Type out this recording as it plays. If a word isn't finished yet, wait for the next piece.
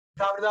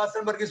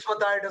കർത്താവദാസൻ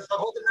വർഗീസ്മത്തായുടെ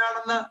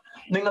സഹോദരനാണെന്ന്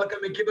നിങ്ങൾക്ക്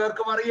മിക്ക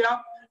പേർക്കും അറിയാം.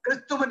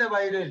 ക്രിസ്തുവിന്റെ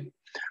വയലിൽ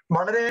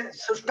വളരെ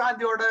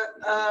ശുഷ്കാന്തിയോട്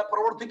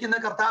പ്രവർത്തിക്കുന്ന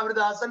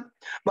കർത്താവദാസൻ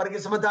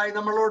വർഗീസ്മത്തായി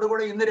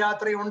നമ്മളോടുകൂടെ ഇന്ന്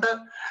രാത്രി ഉണ്ട്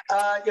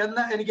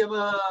എന്ന് എനിക്ക്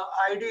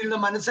ഐഡിയയിൽ നിന്ന്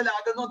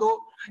മനസ്സിലാകുന്നതോ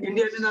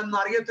ഇന്ത്യയിൽ നിന്ന്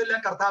അറിയത്തില്ല.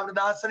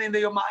 കർത്താവദാസനെ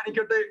ദൈവം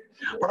മാനിക്കട്ടെ.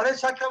 വളരെ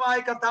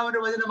ശക്തമായി കർത്താവിന്റെ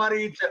വചനം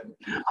അറിയിച്ച്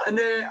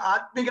അതിന്റെ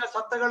ആത്മിക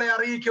സത്തകളെ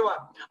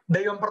അറിയിക്കുവാൻ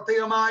ദൈവം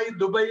പ്രത്യേകമായി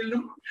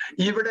ദുബൈയിലും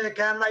ഇവിടെ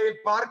കാനഡയിൽ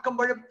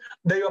പാർക്കുമ്പോഴും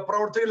ദൈവ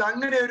പ്രവർത്തിയിൽ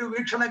അങ്ങനെ ഒരു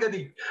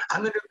വീക്ഷണഗതി,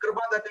 അങ്ങനെ ഒരു കൃപ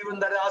ദൈവം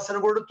ദാസന്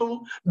കൊടുത്തു.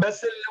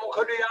 ബസ്സിൽ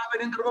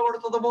മുഖലിയാവിനും കൃപ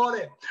കൊടുത്തതുപോലെ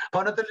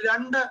ഭവനത്തിൽ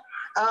രണ്ട്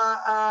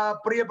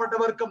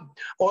പ്രിയപ്പെട്ടവർക്കും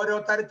ഓരോ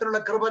തരത്തിലുള്ള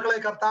കൃപകളെ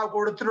കർത്താവ്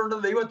കൊടുത്തിട്ടുണ്ട്.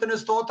 ദൈവത്തിന്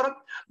സ്തോത്രം.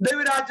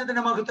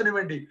 ദൈവരാജ്യത്തിന്റെ മഹത്വത്തിന്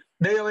വേണ്ടി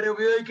ദൈവം അവരെ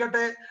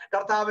ഉപയോഗിക്കട്ടെ.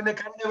 കർത്താവിന്റെ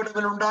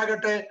കരുണ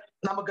ഉണ്ടാകട്ടെ.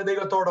 നമുക്ക്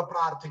ദൈവത്തോട്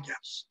പ്രാർത്ഥിക്കാം.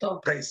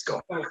 Praise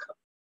God.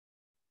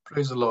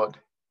 Praise the Lord.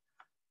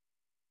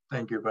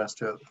 Thank you,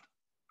 Pastor.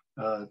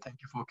 Thank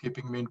you for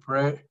keeping me in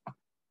prayer.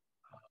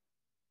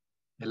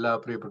 എല്ലാ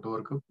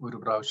പ്രിയപ്പെട്ടവർക്കും ഒരു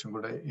പ്രാവശ്യം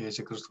കൂടെ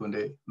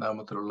യേശുക്രിസ്തുവിന്റെ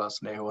നാമത്തിലുള്ള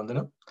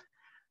സ്നേഹവന്ദനം.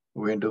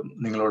 വീണ്ടും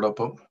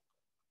നിങ്ങളോടൊപ്പം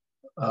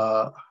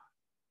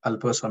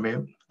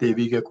അല്പസമയം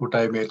ദൈവിക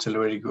കൂട്ടായ്മയിൽ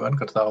ചെലവഴിക്കുവാൻ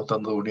കർത്താവ്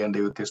തന്നതുകൊണ്ട് ഞാൻ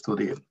ദൈവത്തെ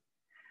സ്തുതിക്കുന്നു.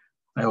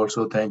 I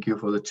also thank you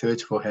for the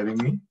church for having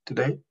me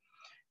today.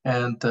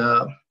 And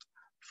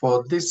for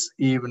this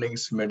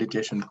evening's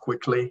meditation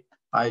quickly,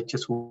 I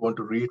just want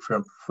to read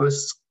from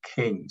 1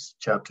 Kings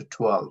chapter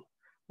 12.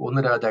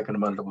 ഒന്ന്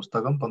രാജാക്കന്മാരുടെ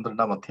പുസ്തകം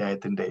 12-ാം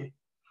അധ്യായത്തിന്റെ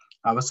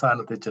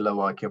അവസാനത്തെ ചില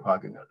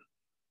വാക്യഭാഗങ്ങൾ.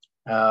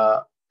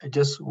 I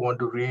just want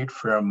to read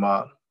from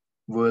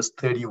verse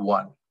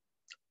 31.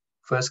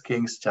 1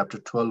 Kings chapter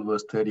 12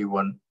 verse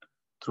 31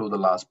 through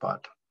the last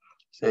part.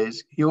 It says,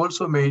 he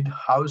also made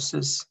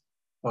houses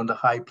on the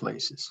high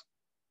places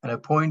and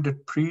appointed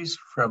priests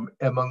from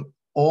among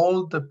all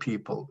the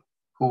people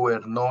who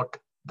were not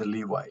the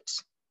Levites.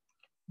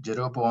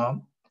 Jeroboam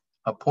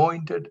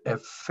appointed a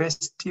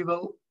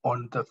festival on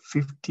the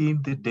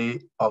 15th day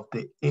of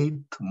the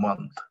 8th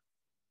month,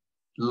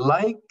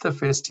 like the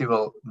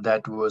festival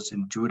that was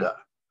in Judah,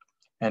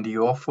 and he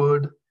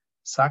offered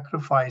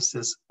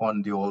sacrifices on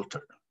the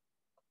altar.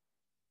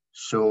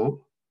 So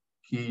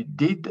he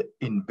did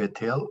in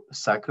Bethel,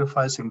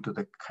 sacrificing to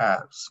the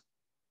calves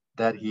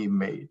that he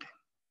made.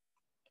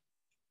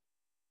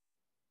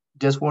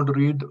 Just want to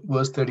read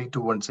verse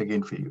 32 once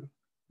again for you.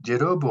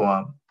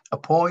 Jeroboam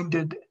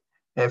appointed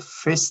a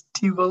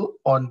festival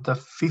on the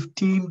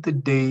 15th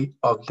day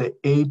of the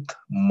 8th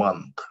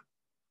month,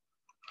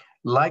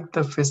 like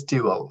the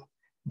festival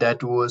that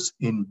was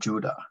in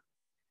Judah,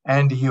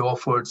 and he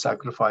offered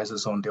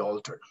sacrifices on the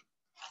altar.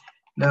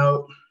 Now,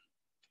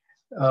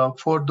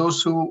 for those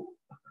who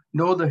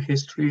know the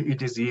history,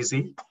 it is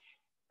easy.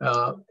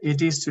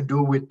 It is to do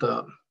with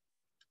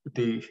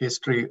the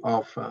history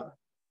of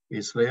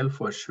Israel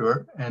for sure.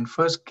 And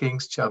 1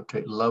 Kings chapter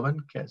 11,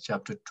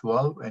 chapter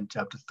 12, and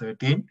chapter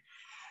 13,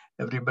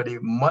 everybody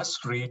must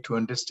read to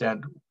understand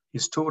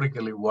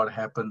historically what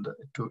happened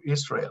to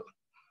Israel.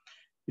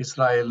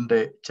 ഇസ്രായേലിന്റെ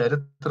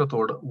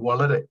ചരിത്രത്തോട്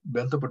വളരെ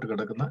ബന്ധപ്പെട്ട്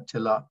കിടക്കുന്ന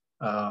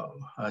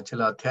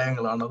ചില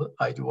അധ്യായങ്ങളാണത്.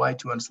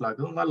 വായിച്ചു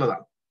മനസ്സിലാക്കുന്നത്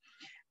നല്ലതാണ്.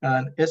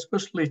 And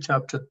especially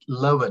chapter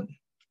 11,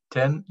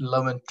 10,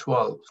 11,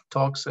 12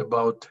 talks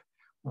about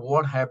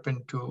what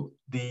happened to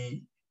the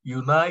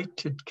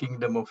United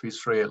Kingdom of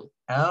Israel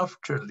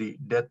after the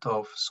death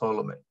of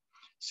Solomon.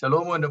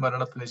 ശലോമോന്റെ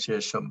മരണത്തിന്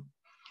ശേഷം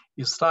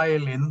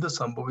ഇസ്രായേൽ എന്ത്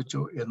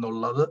സംഭവിച്ചു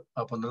എന്നുള്ളത്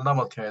 12-ാം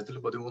അധ്യായത്തിൽ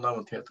 13-ാം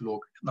അധ്യായത്തിലും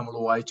ഒക്കെ നമ്മൾ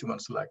വായിച്ചു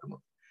മനസ്സിലാക്കുന്നു.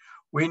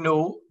 We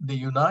know the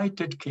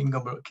United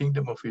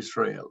Kingdom of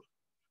Israel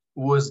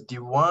was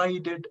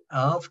divided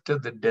after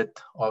the death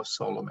of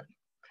Solomon.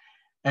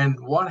 And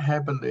what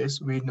happened is,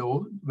 we know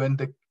when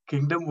the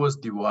kingdom was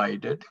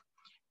divided,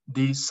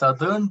 the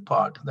southern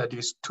part, that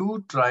is 2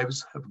 tribes,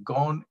 have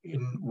gone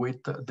in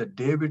with the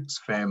David's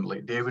family,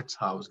 David's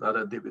house,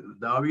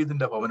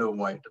 ദാവീദിന്റെ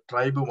ഭവനവുമായിട്ട്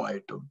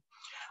ട്രൈബുമായിട്ടും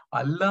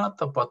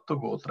അല്ലാത്ത 10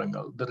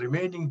 ഗോത്രങ്ങൾ, the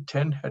remaining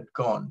 10 had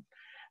gone,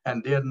 and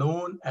they are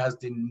known as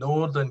the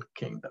northern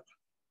kingdom.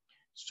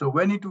 So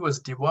when it was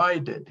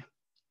divided,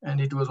 and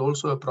it was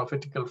also a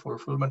prophetical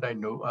fulfillment, I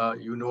know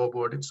you know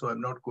about it, so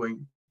I'm not going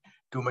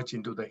too much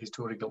into the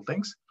historical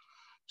things.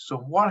 So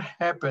what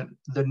happened?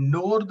 The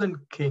northern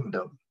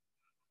kingdom,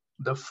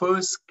 the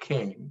first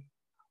king,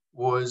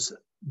 was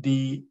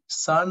the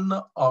son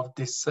of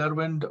the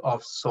servant of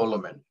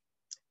Solomon,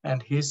 and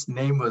his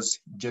name was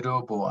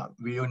Jeroboam.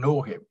 We know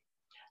him.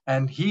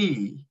 And he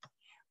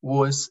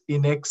was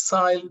in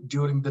exile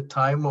during the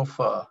time of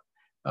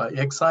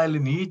exile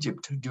in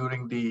Egypt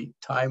during the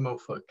time of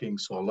King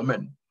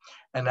Solomon.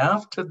 And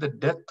after the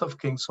death of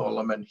King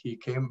Solomon, he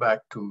came back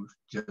to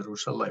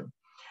Jerusalem.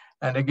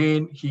 And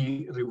again, he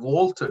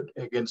revolted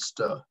against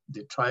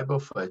the tribe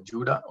of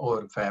Judah, or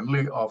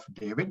family of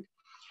David.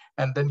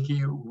 And then he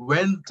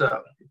went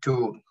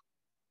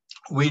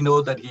we know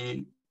that he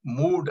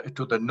moved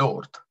to the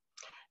north.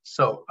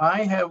 So I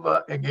have,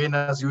 again,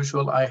 as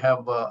usual, I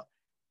have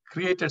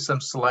created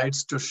some slides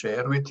to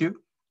share with you.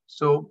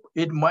 So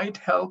it might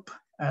help.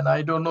 And I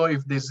don't know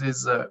if this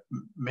is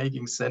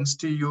making sense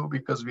to you,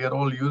 because we are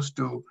all used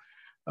to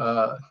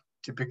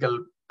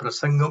typical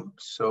prasangam,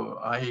 so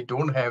I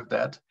don't have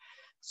that.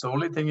 So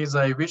only thing is,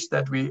 I wish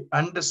that we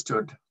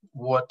understood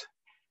what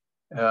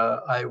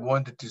I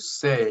wanted to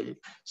say.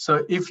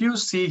 So if you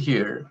see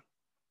here,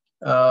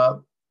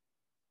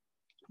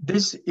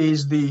 this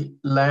is the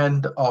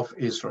land of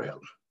Israel.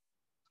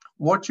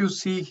 What you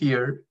see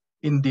here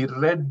in the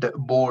red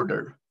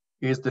border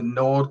is the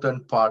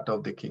northern part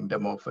of the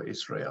kingdom of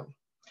Israel.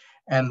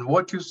 And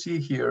what you see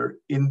here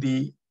in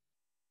the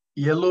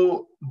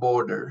yellow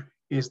border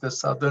is the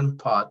southern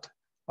part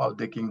of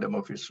the kingdom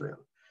of Israel.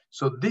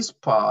 So this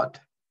part,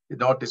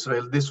 not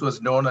Israel, this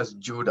was known as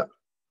Judah.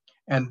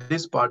 And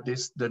this part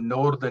is the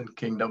northern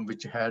kingdom,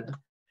 which had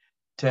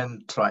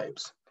 10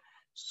 tribes.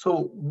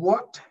 So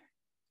what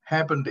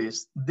happened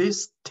is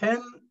these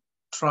 10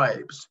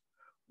 tribes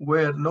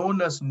were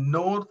known as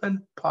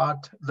northern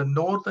part, the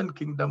northern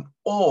kingdom,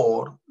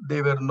 or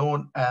they were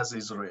known as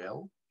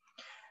Israel.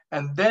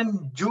 And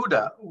then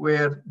Judah,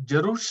 where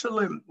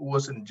Jerusalem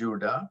was in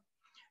Judah,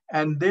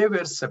 and they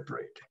were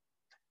separate.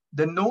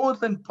 The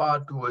northern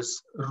part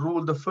was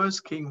ruled, the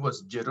first king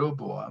was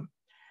Jeroboam,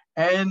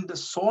 and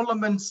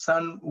Solomon's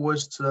son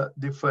was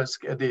the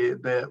first,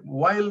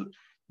 while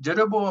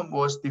Jeroboam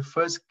was the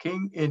first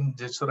king in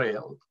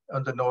Israel,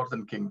 on the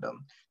northern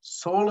kingdom,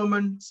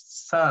 Solomon's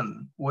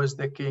son was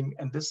the king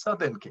in the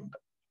southern kingdom.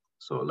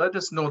 So let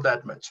us know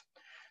that much.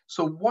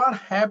 So what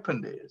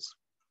happened is,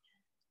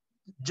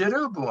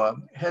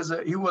 Jeroboam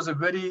he was a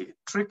very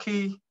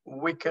tricky,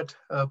 wicked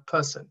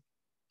person.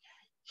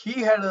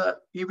 He had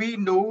we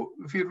know,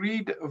 if you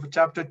read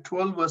chapter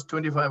 12, verse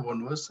 25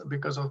 onwards,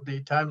 because of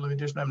the time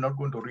limitation, I'm not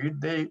going to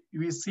read,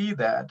 we see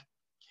that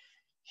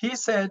he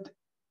said,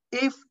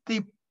 if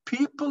the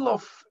people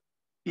of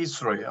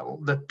Israel,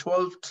 the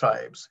 12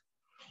 tribes,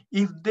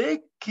 if they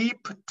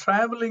keep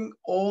traveling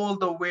all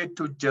the way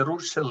to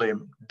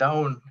Jerusalem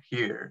down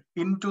here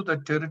into the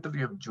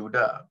territory of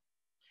Judah,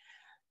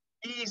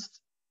 he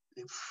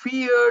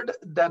feared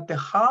that the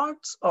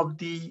hearts of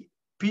the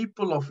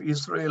people of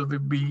Israel will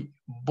be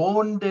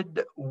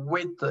bonded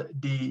with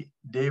the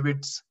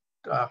David's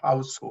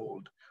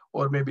household,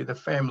 or maybe the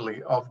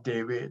family of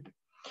David,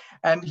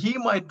 and he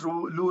might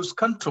lose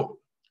control.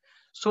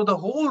 So the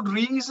whole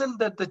reason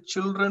that the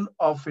children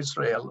of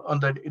Israel, on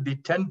the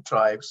 10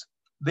 tribes,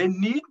 they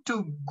need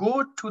to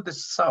go to the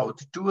south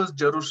towards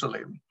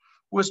Jerusalem,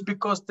 was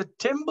because the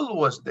temple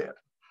was there,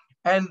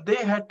 and they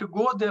had to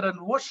go there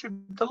and worship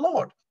the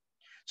Lord.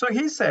 So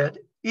he said,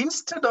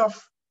 instead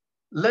of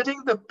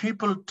letting the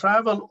people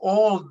travel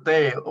all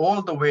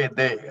the way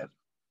there,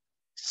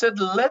 said,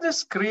 let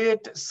us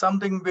create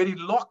something very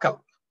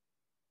local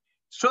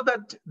so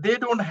that they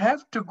don't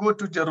have to go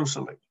to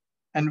Jerusalem.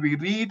 And we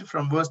read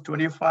from verse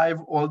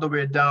 25 all the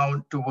way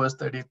down to verse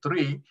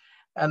 33.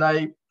 And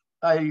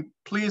I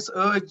please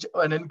urge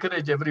and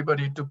encourage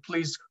everybody to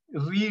please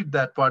read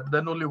that part.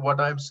 Then only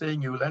what I'm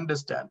saying you will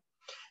understand.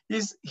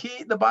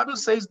 The Bible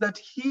says that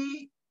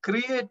he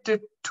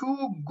created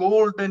 2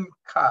 golden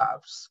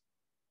calves.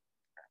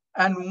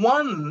 And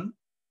one,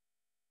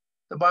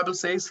 the Bible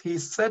says, he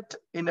set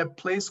in a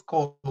place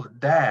called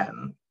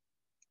Dan,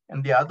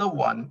 and the other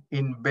one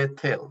in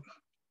Bethel.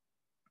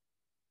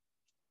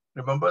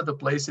 Remember, the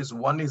places,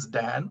 one is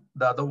Dan,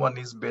 the other one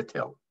is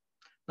Bethel.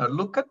 Now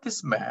look at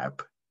this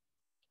map.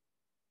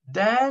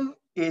 Dan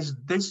is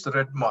this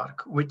red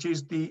mark, which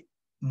is the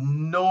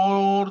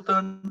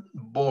northern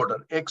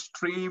border,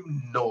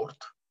 extreme north,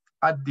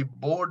 at the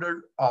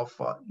border of,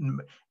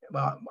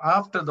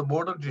 after the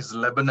border is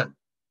Lebanon.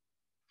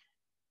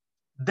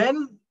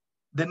 Then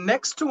the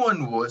next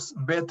one was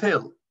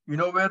Bethel. You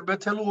know where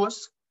Bethel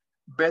was?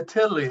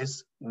 Bethel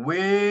is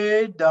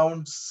way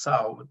down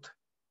south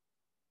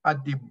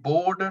at the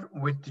border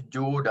with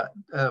Judah.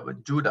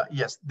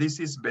 Yes, this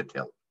is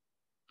Bethel.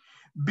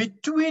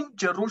 Between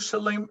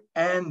Jerusalem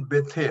and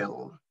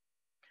Bethel,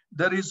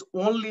 there is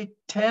only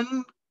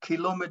 10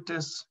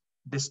 kilometers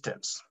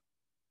distance.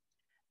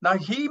 Now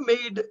he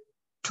made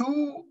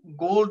 2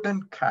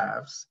 golden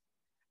calves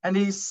and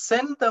he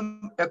sent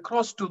them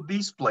across to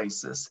these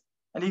places,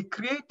 and he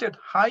created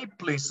high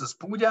places,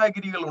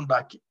 Pujagirigal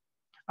undaki.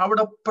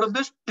 Avada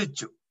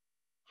pradishtichu.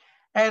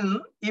 And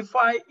if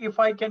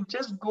I can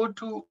just go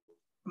to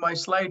my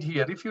slide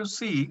here, if you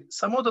see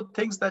some of the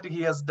things that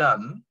he has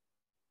done.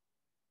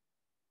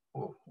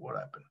 Oh, what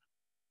happened?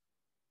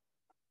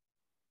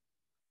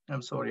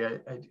 I'm sorry.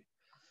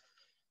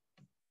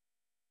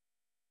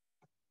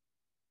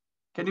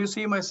 Can you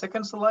see my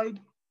second slide?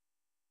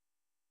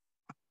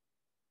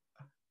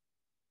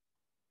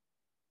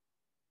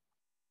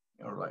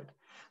 All right.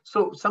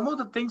 So some of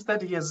the things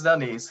that he has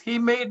done is he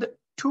made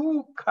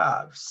 2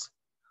 calves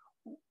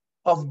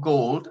of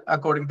gold,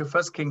 according to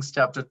 1 Kings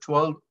chapter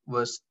 12,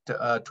 verse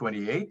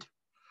 28.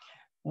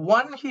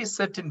 One he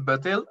set in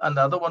Bethel,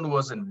 another one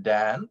was in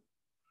Dan.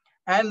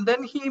 And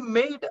then he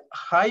made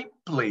high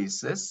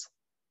places.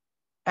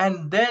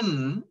 And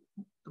then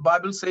the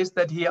Bible says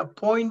that he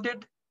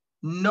appointed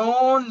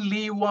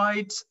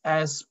non-Levites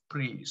as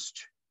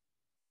priests.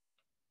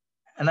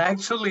 And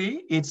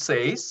actually it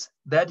says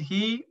that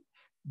he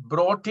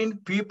brought in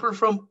people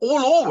from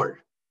all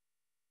over.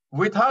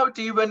 without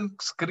even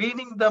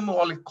screening them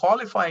or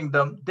qualifying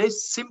them, they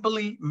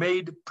simply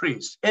made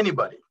priests,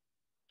 anybody.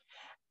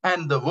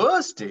 And the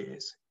worst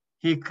is,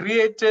 he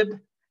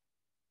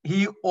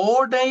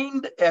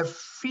ordained a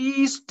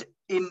feast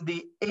in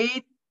the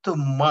 8th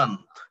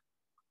month,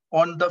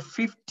 on the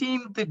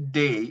 15th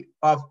day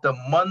of the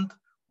month,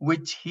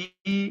 which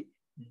he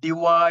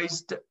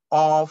devised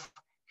of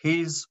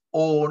his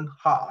own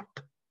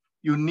heart.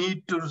 You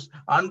need to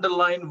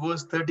underline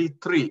verse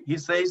 33. He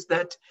says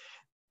that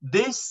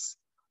this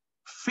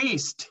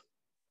feast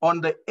on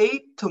the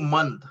 8th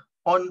month,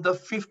 on the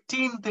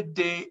 15th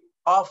day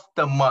of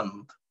the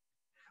month,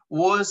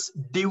 was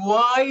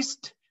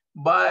devised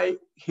by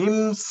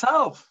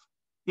himself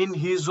in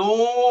his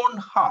own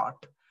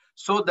heart,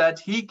 so that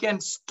he can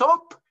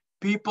stop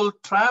people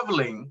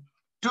traveling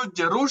to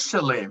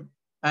Jerusalem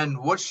and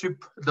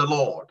worship the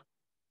Lord.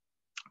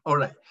 All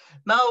right.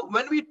 Now,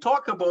 when we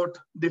talk about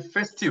the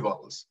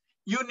festivals,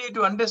 you need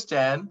to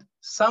understand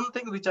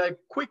something which I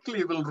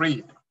quickly will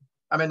read.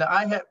 I mean,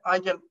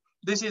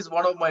 this is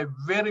one of my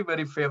very,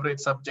 very favorite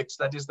subjects.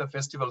 That is the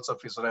festivals of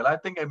Israel. I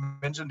think I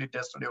mentioned it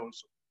yesterday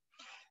also.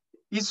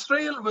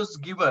 Israel was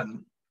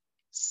given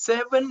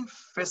 7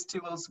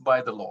 festivals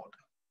by the Lord.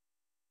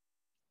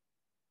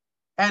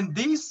 And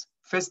these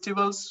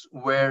festivals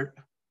were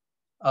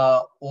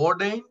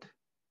ordained,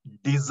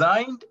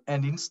 designed,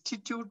 and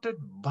instituted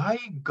by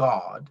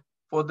God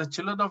for the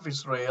children of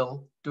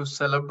Israel to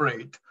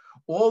celebrate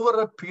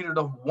over a period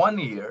of 1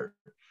 year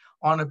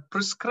in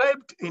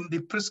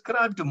the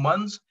prescribed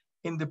months,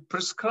 in the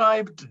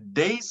prescribed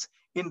days,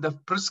 in the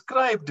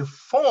prescribed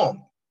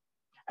form.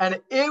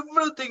 And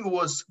everything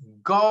was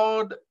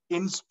God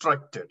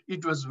instructed.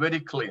 It was very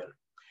clear.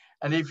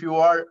 And if you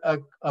are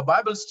a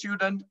Bible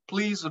student,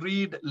 please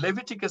read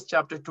Leviticus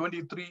chapter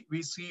 23.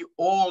 We see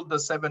all the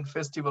 7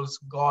 festivals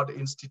God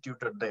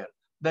instituted there.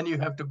 Then you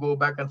have to go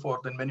back and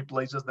forth in many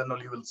places, then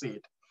only you will see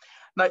it.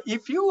 Now,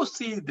 if you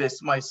see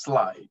this, my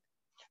slide,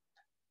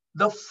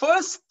 the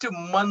first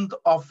month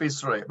of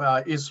Israel,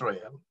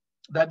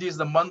 that is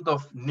the month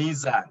of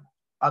Nisan.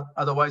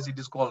 Otherwise, it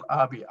is called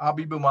Abi.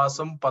 Abib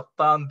Masam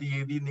Pattan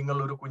Diyedi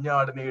Ningal Oru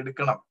Kunyadine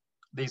Edukkanam.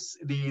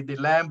 The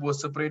lamb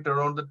was separated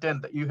around the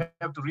 10th. You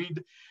have to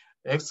read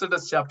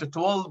Exodus chapter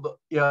 12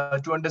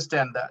 to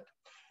understand that.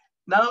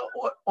 Now,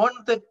 on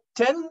the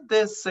 10th,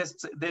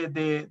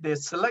 they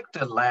select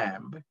a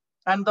lamb,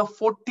 and the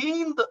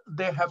 14th,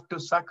 they have to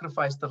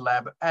sacrifice the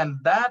lamb, and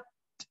that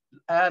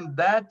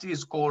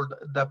is called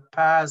the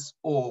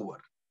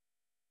Passover.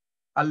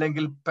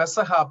 Allengil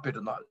Pesaha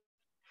Perunal.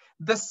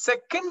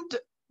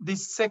 The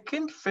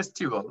second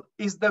festival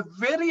is the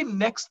very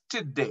next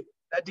day.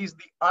 That is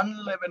the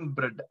unleavened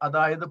bread.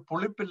 അതായത്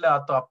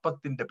പുളിപ്പില്ലാത്ത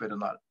അപ്പത്തിന്റെ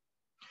പെരുന്നാൾ.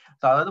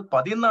 അതായത്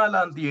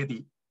 14ാം തീയതി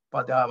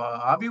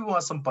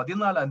ആബിമാസം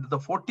 14ാം, the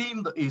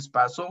 14th is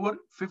Passover,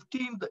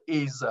 15th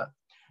is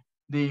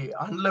the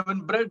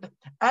unleavened bread,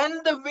 and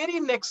the very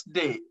next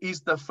day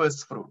is the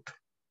first fruit.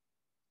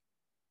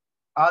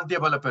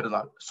 Adyabala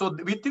Perunal. So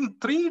within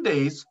 3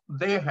 days,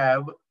 they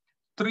have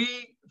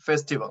 3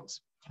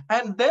 festivals.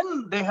 And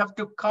then they have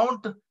to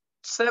count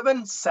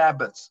 7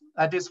 Sabbaths,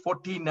 that is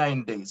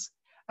 49 days.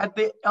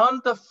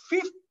 On the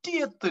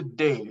 50th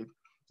day,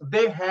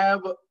 they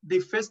have the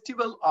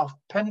festival of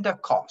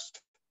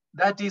Pentecost.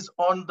 That is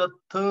on the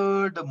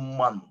 3rd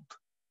month.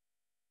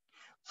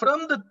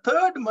 From the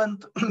 3rd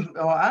month,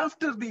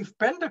 after the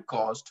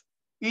Pentecost,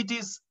 it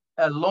is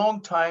a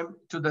long time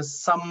to the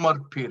summer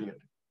period.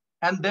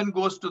 And then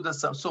goes to the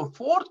summer. So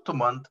 4th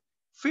month,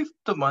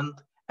 5th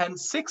month, and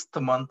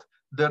 6th month,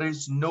 there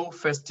is no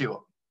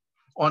festival.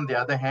 On the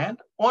other hand,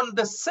 on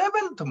the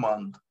 7th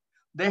month,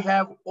 they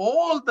have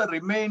all the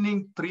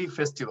remaining 3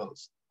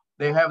 festivals.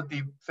 They have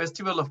the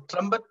festival of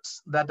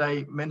trumpets that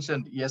I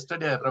mentioned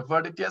yesterday, I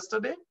referred it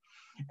yesterday.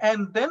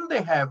 And then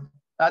they have,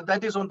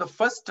 that is on the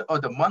 1st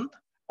of the month.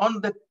 On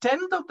the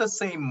 10th of the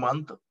same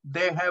month,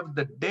 they have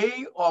the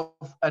Day of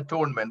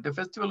Atonement, the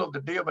festival of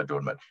the Day of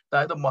Atonement.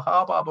 That is the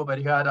Mahababa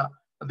Varihara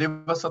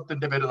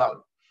Devasattinte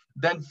Perunal.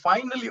 Then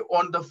finally,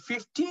 on the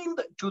 15th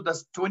to the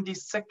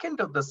 22nd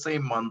of the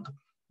same month,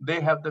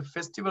 they have the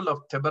festival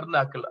of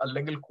Tabernacle,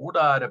 Allengil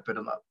Koodara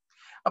Perunal.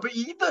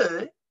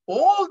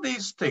 All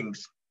these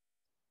things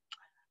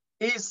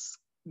is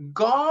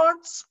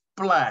God's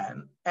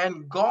plan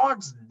and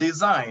God's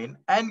design,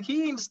 and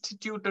he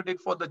instituted it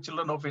for the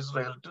children of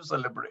Israel to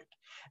celebrate.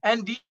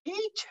 And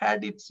each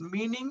had its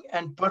meaning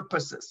and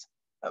purposes.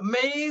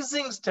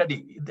 Amazing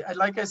study.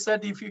 Like I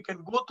said, if you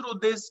can go through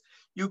this,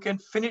 you can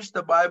finish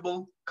the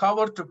Bible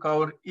cover to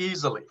cover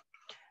easily.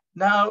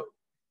 Now,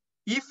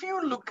 if you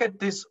look at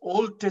this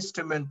Old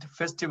Testament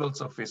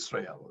festivals of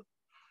Israel,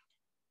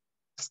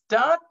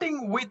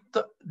 starting with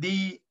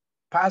the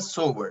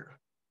Passover,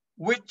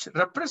 which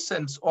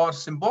represents or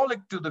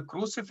symbolic to the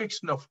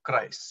crucifixion of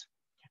Christ,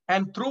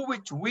 and through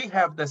which we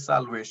have the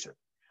salvation.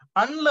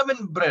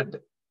 Unleavened bread,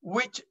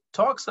 which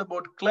talks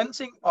about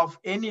cleansing of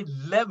any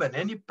leaven,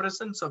 any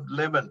presence of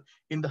leaven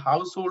in the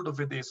household of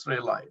the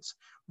Israelites,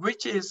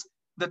 which is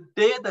the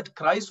day that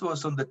Christ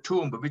was on the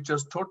tomb, which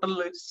was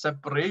total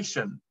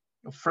separation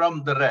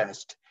from the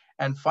rest.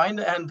 And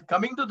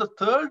coming to the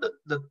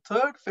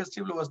third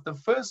festival was the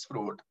first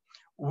fruit,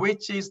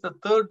 which is the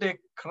third day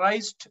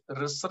Christ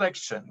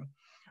resurrection.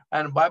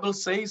 And Bible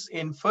says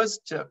in 1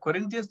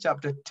 Corinthians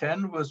chapter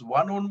 10, verse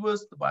 1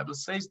 onwards, the Bible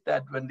says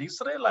that when the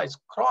Israelites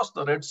crossed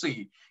the Red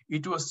Sea,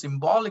 it was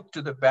symbolic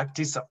to the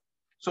baptism.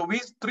 So we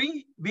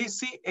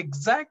see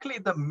exactly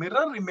the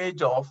mirror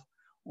image of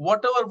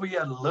whatever we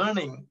are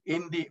learning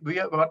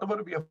whatever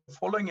we are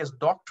following as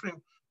doctrine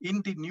in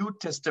the New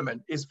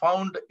Testament is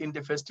found in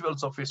the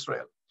festivals of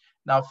Israel.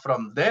 Now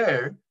from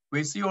there,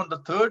 we see on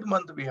the third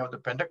month, we have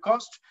the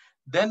Pentecost,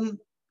 then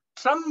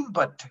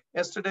trumpet.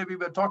 Yesterday, we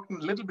were talking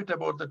a little bit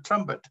about the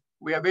trumpet.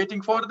 We are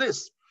waiting for this.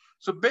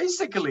 So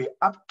basically,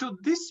 up to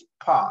this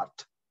part,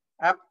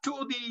 up to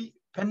the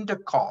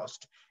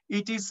Pentecost,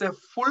 it is a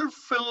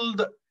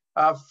fulfilled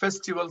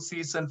festival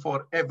season for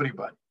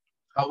everybody.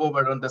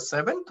 However, on the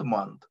 7th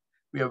month,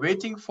 we are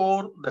waiting for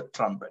the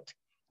trumpet.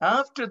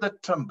 After the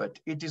trumpet,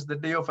 it is the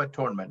Day of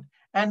Atonement.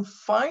 And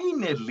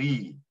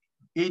finally,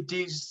 it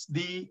is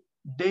the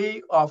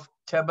Day of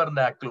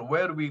Tabernacle,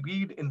 where we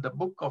read in the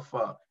book of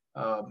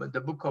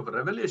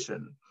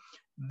Revelation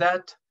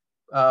that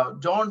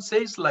John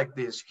says like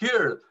this,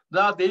 here,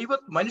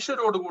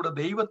 manisharodukuda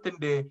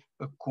Devathinte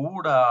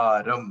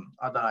Koodaram,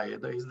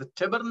 adayathu is the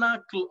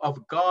tabernacle of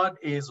God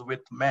is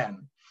with man.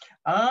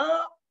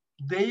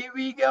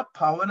 Deviga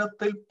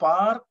Bhavanathil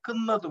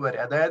paarkunnathu vare,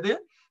 adayathu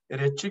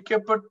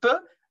രക്ഷിക്കപ്പെട്ട്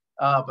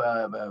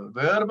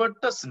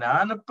വേർപെട്ട്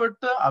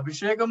സ്നാനപ്പെട്ട്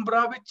അഭിഷേകം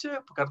പ്രാപിച്ച്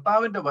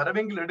കർത്താവിന്റെ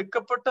വരവെങ്കിൽ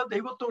എടുക്കപ്പെട്ട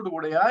ദൈവത്തോടു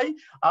കൂടെയായി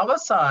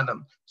അവസാനം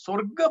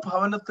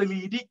സ്വർഗഭവനത്തിൽ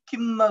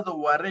ഇരിക്കുന്നത്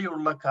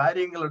വരെയുള്ള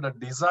കാര്യങ്ങളുടെ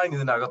ഡിസൈൻ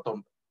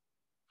ഇതിനകത്തുണ്ട്.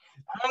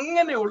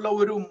 അങ്ങനെയുള്ള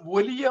ഒരു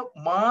വലിയ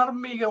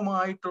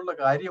മാർമികമായിട്ടുള്ള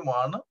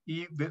കാര്യമാണ് ഈ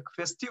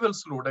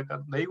ഫെസ്റ്റിവൽസിലൂടെ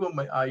ദൈവം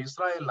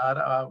ഇസ്രായേൽ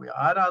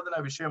ആരാധന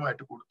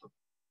വിഷയമായിട്ട് കൊടുത്തത്.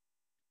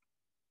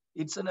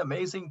 It's an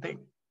amazing thing.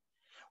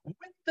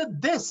 With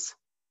this,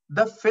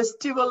 the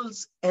festivals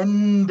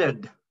ended.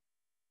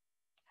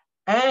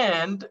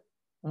 And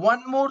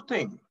one more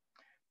thing,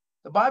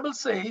 the Bible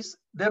says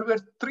there were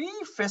 3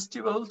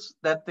 festivals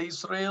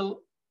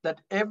that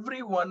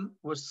everyone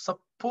was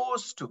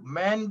supposed to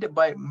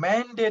by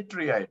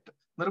mandatory ആയിട്ട്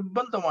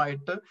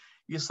നിർബന്ധമായിട്ട്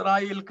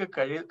ഇസ്രായേൽക്ക്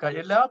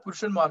എല്ലാ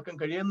പുരുഷന്മാർക്കും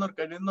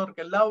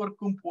കഴിയുന്നവർക്ക്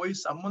എല്ലാവർക്കും പോയി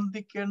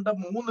സംബന്ധിക്കേണ്ട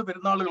 3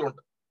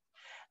 പെരുന്നാളുകളുണ്ട്.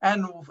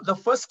 And the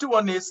first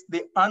one is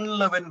the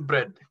unleavened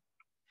bread.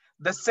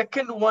 The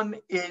second one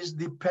is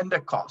the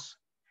Pentecost.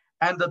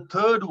 And the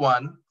third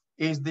one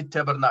is the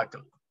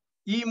tabernacle.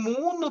 ഈ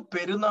 3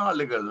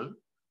 പെരുന്നാളുകൾ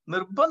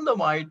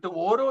നിർബന്ധമായിട്ട്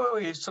ഓരോ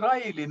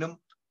ഇസ്രായേലിനും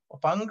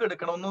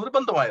പങ്കെടുക്കണമെന്ന്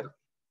നിർബന്ധമായിരുന്നു.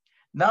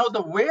 Now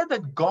the way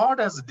that God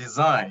has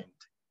designed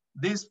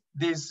these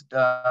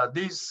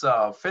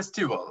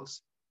festivals,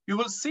 you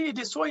will see it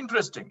is so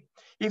interesting.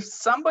 If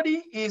somebody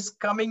is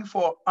coming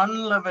for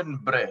unleavened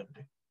bread,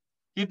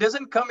 he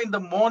doesn't come in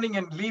the morning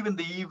and leave in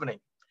the evening.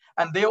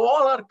 And they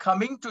all are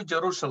coming to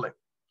Jerusalem.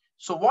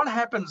 So what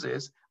happens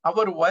is,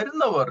 our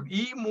varunavar,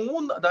 ee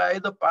moon,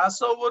 the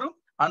Passover,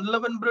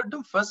 unleavened bread,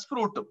 first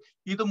fruit,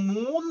 idu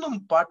moonum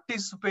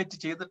participate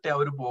cheyidite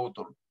avaru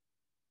pogathullu.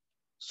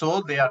 So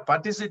they are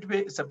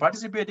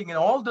participating in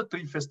all the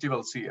 3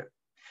 festivals here.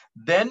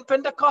 Then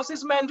Pentecost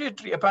is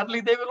mandatory.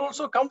 Apparently they will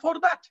also come for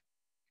that.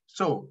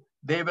 So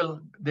they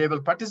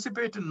will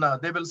participate in,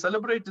 they will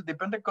celebrate the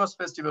Pentecost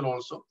festival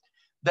also.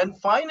 Then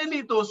finally,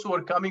 those who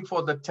are coming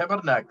for the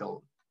tabernacle,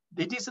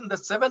 it is in the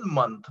 7th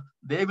month,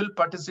 they will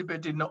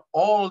participate in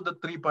all the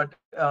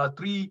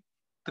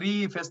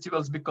 3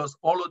 festivals, because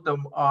all of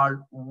them are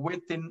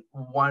within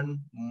 1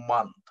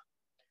 month.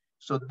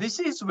 So this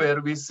is where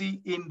we see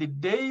in the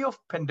day of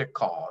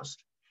Pentecost,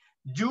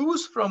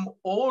 Jews from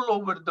all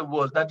over the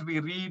world that we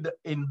read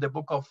in the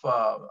book of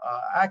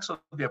Acts of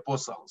the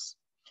Apostles.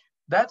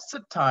 That's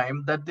the time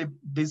that the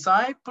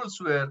disciples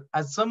were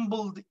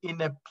assembled in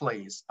a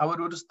place. അവർ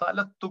ഒരു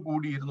സ്ഥലത്തു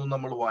കൂടിയിരുന്നു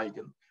നമ്മൾ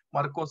വായിക്കുന്നു.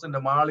 മർക്കോസിന്റെ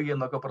മാളിക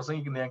എന്നൊക്കെ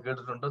പ്രസംഗിക്കുന്ന ഞാൻ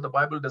കേട്ടിട്ടുണ്ട്. The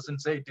Bible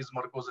doesn't say it is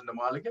മർക്കോസിന്റെ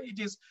മാളിക. It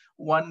is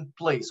one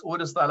place.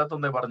 ഒരു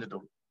സ്ഥലത്തെന്നേ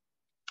പറഞ്ഞിട്ടുള്ളൂ.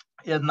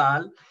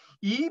 എന്നാൽ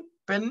ഈ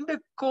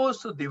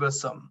Pentecost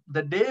ദിവസം,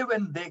 the day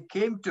when they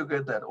came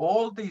together,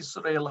 all the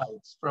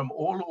Israelites from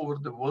all over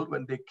the world,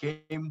 when they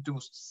came to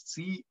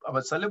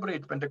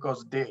celebrate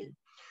Pentecost Day,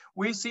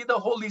 we see the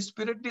Holy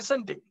Spirit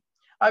descending.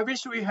 I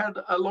wish we had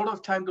a lot of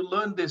time to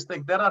learn this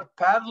thing. There are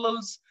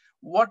parallels.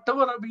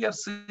 Whatever we are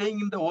saying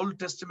in the Old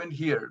Testament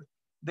here,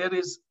 there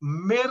is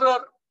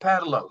mirror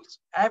parallels,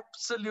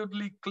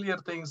 absolutely clear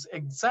things,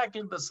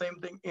 exactly the same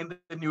thing in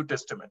the New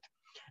Testament.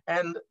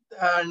 And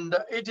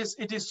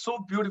it is so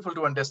beautiful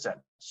to understand.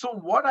 So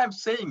what I'm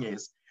saying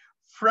is,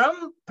 from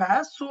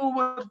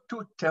Passover to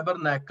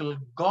tabernacle,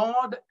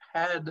 God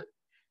had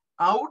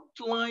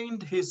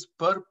outlined his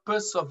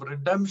purpose of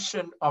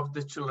redemption of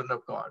the children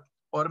of God,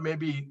 or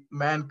maybe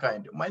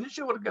mankind.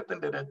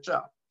 മനുഷ്യവർഗത്തിന്റെ രക്ഷ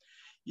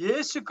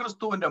യേശു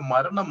ക്രിസ്തുവിന്റെ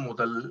മരണം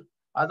മുതൽ,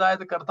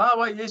 അതായത്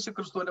കർത്താവായ യേശു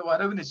ക്രിസ്തുവിന്റെ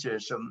വരവിന്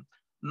ശേഷം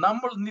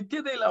നമ്മൾ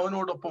നിത്യതയിൽ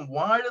അവനോടൊപ്പം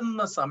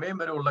വാഴുന്ന സമയം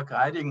വരെയുള്ള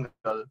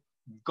കാര്യങ്ങൾ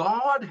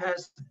God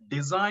has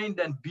designed,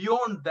 and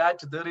beyond that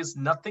there is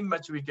nothing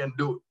much we can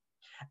do.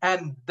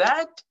 And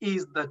that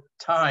is the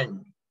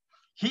time.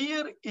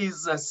 Here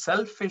is a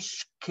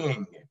selfish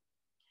king.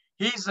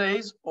 He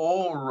says,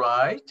 all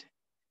right,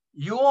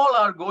 you all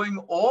are going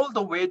all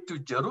the way to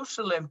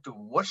Jerusalem to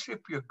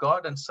worship your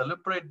God and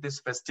celebrate these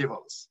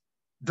festivals.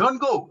 Don't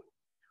go.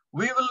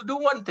 We will do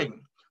one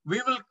thing.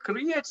 We will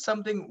create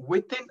something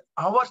within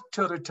our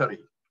territory,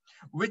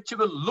 which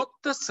will look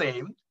the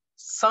same,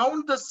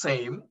 sound the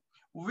same.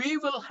 We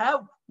will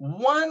have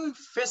one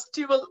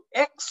festival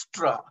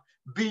extra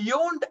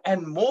beyond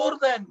and more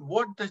than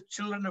what the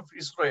children of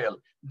Israel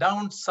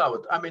down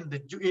south,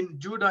 in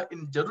Judah,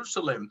 in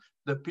Jerusalem,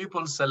 the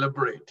people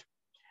celebrate.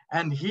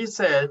 And he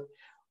said,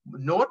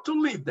 not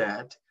only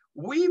that,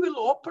 we will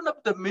open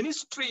up the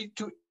ministry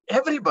to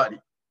everybody.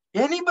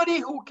 Anybody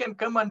who can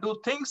come and do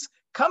things,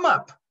 come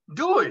up,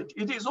 do it.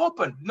 It is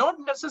open, not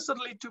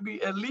necessarily to be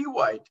a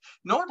Levite,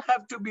 not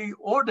have to be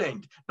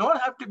ordained,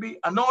 not have to be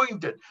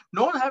anointed,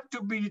 not have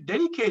to be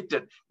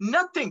dedicated,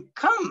 nothing.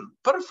 Come,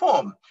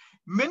 perform.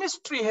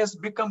 Ministry has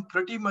become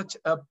pretty much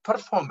a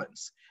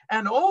performance.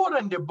 And over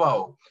and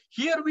above,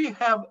 here we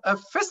have a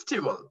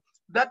festival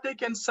that they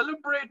can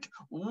celebrate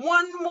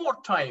one more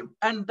time,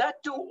 and that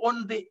too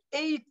on the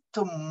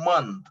 8th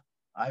month.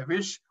 I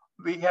wish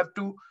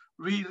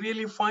we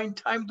really find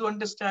time to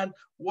understand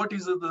what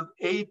is the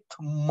 8th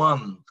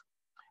month.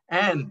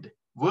 And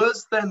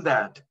worse than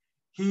that,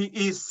 he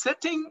is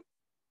setting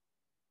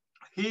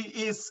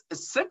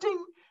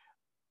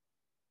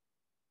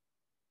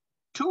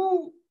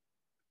 2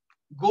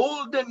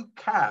 golden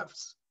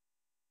calves,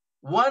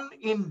 one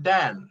in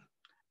Dan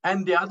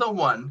and the other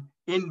one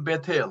in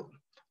Bethel.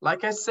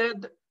 Like I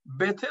said,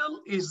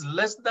 Bethel is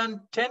less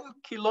than 10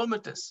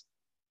 kilometers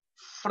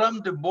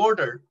from the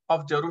border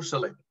of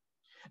Jerusalem.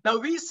 Now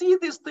we see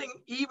this thing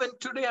even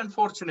today,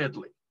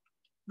 unfortunately.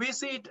 We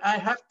see it, I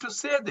have to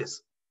say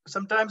this.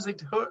 Sometimes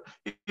it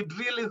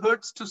really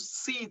hurts to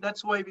see,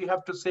 that's why we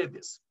have to say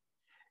this.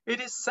 It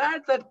is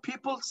sad that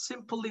people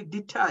simply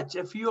detach,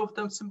 a few of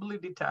them simply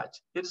detach.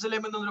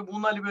 Jerusalem in the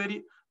 3-4 പേര്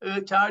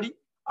ചാടി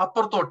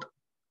അപ്പുറത്തോട്ട്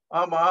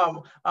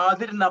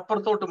അതിന്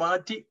അപ്പുറത്തോട്ട്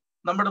മാറ്റി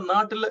നമ്മുടെ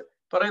നാട്ടിൽ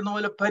പറയുന്ന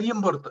പോലെ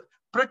പരിയമ്പുറത്ത്,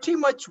 pretty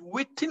much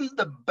within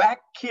the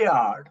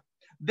backyard,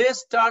 they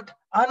start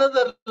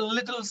another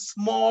little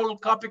small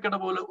കാപ്പിക്കട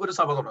പോലെ ഒരു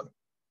സഭ തുടങ്ങും.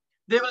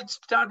 They will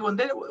start one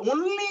day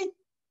only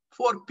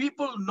for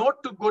people not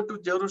to go to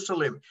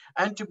Jerusalem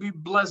and to be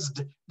blessed.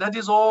 That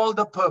is all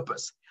the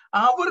purpose.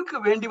 അവർക്ക്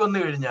വേണ്ടി വന്നു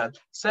കഴിഞ്ഞാൽ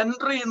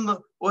സെൻട്രിൽ നിന്ന്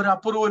ഒരു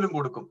അപ്രൂവലും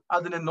കൊടുക്കും.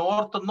 അതിന്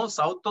നോർത്ത് എന്നോ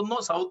സൗത്ത് എന്നോ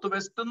സൗത്ത്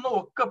വെസ്റ്റ് എന്നോ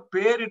ഒക്കെ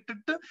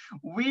പേരിട്ടിട്ട്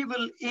we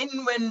will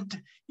invent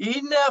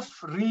enough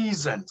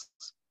reasons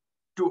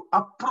to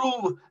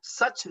approve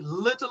such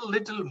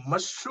little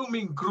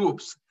mushrooming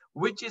groups,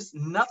 which is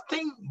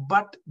nothing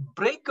but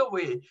break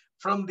away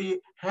from the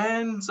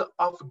hands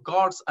of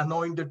God's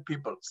anointed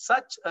people.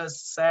 Such a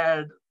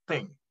sad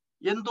thing.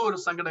 എന്തോ ഒരു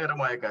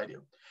സങ്കടകരമായ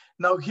കാര്യം.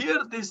 Now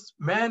here this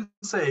man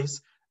says,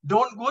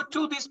 don't go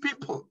to these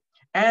people.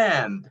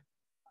 And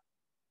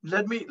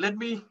let me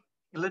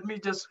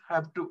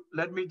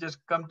just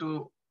come to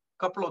a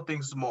couple of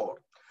things more.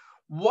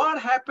 What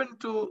happened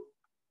to,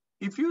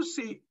 if you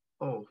see,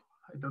 oh,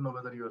 I don't know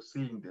whether you're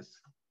seeing this.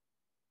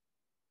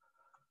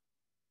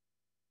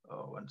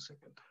 Oh, 1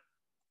 second.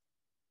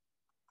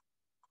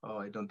 Oh,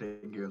 I don't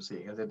think you're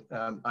seeing it.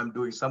 I'm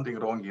doing something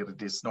wrong here.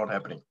 It is not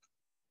happening.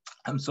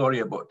 I'm sorry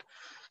about.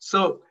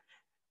 So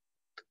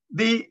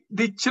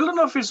the children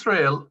of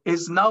Israel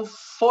is now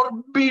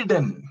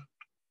forbidden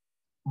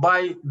by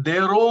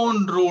their own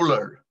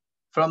ruler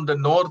from the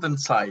northern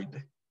side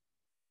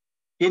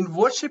in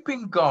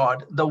worshiping God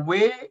the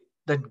way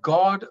that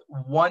God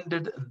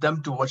wanted them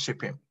to worship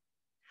him,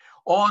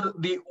 or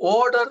the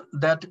order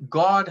that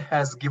God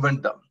has given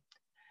them.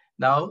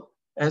 Now,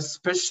 a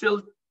special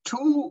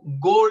 2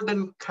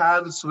 golden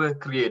calves were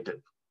created.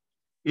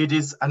 It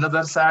is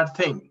another sad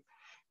thing.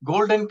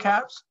 Golden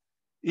calves,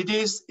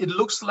 it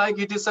looks like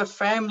it is a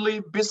family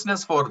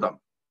business for them.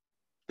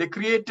 They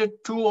created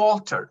 2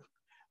 altars.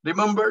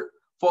 Remember,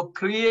 for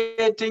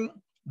creating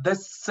the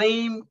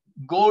same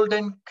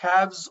golden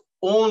calves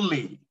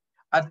only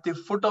at the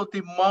foot of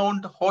the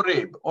Mount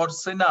Horeb or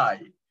Sinai,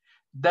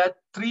 that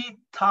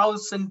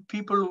 3,000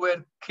 people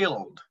were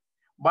killed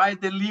by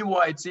the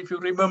Levites, if you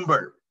remember,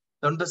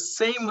 on the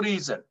same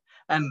reason.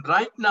 And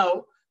right now,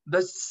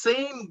 the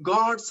same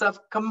gods have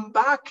come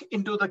back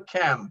into the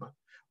camp,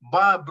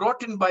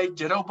 brought in by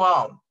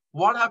Jeroboam.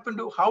 What happened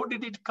to, how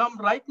did it come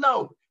right now?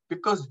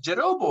 Because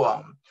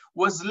Jeroboam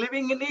was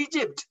living in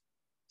Egypt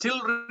till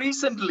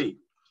recently.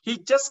 He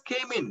just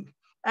came in,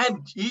 and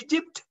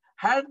Egypt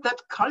had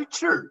that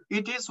culture.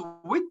 It is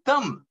with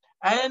them.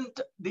 And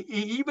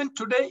even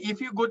today, if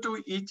you go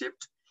to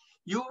Egypt,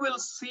 you will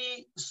see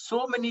so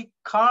many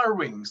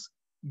carvings,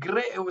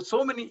 so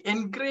many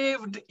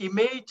engraved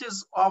images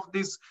of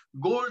these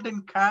golden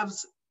calves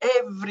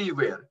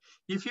everywhere.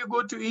 If you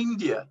go to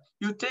India,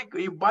 you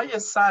buy a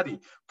sari,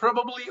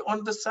 probably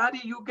on the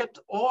sari you get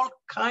all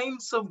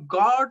kinds of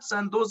gods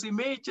and those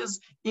images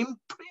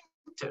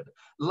imprinted.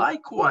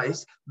 Likewise,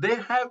 they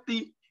have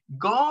the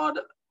God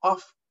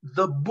of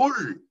the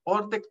bull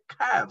or the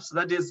calves,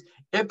 that is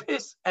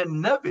Apis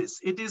and Nevis.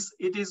 It is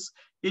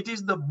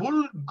the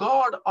bull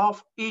god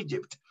of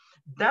Egypt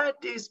that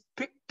is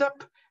picked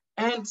up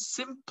and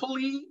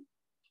simply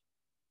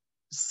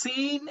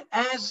seen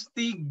as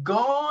the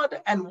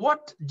God. And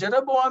what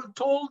Jeroboam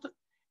told,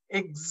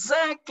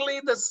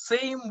 exactly the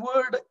same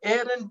word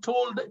Aaron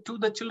told to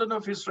the children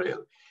of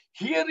Israel.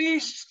 Here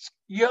is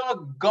your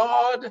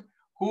God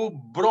who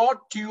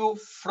brought you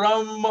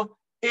from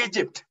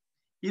Egypt.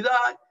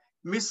 Ida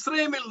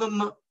മിസ്രൈമിൽ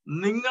നിന്ന്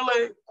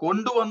നിങ്ങളെ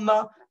കൊണ്ടുവന്ന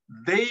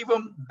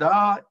ദൈവം ദാ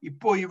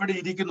ഇപ്പോ ഇവിടെ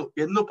ഇരിക്കുന്നു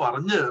എന്ന്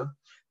പറഞ്ഞ്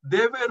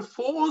they were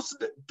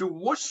forced to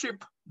worship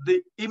the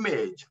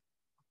image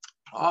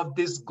of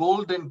these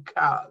golden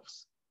calves.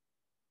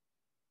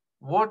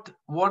 What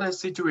a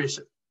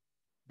situation.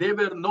 They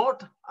were not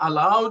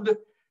allowed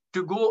to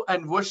go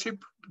and worship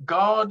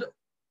God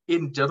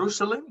in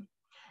Jerusalem,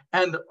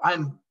 and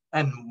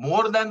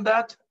more than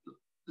that,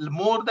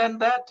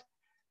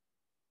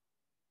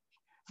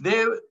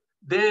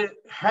 they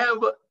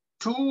have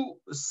two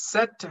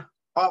set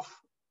of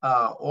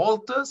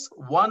altars.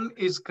 One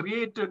is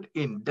created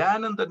in Dan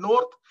in the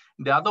north,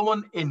 the other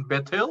one in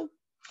Bethel.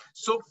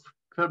 So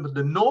from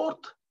the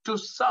north to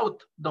south,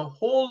 the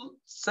whole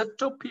set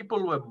of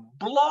people were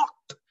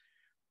blocked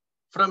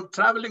from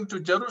traveling to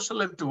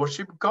Jerusalem to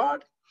worship God.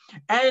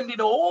 And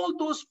in all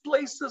those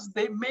places,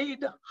 they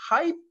made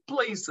high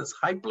places.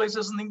 High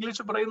places in English,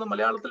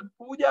 Malayalam,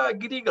 puja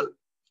girigal,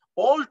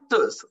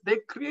 altars. They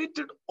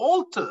created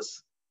altars.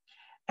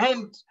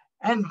 And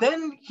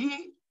then he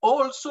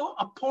also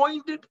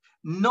appointed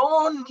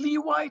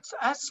non-Levites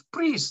as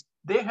priests.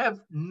 They have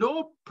no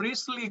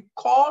priestly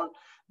call.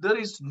 There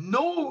is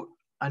no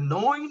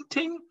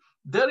anointing.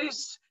 There is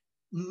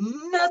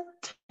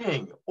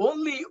nothing.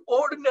 Only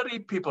ordinary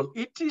people.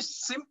 It is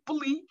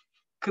simply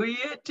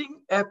creating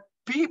a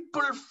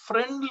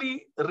people-friendly,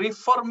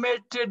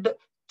 reformated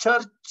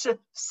church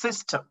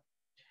system.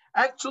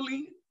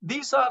 Actually,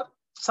 these are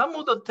some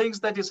of the things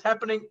that is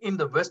happening in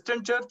the Western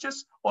churches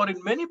or in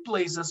many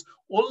places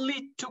only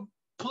to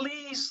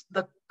please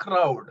the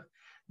crowd.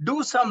 Do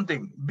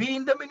something, be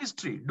in the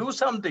ministry, do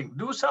something,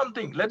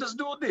 let us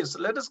do this,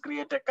 let us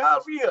create a car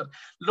here,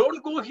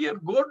 don't go here,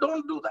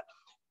 don't do that.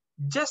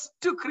 Just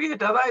to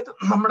create, അതായത്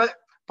നമ്മുടെ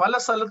പല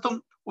സ്ഥലത്തും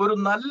ഒരു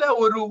നല്ല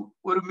ഒരു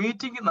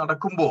meeting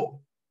നടക്കുമ്പോ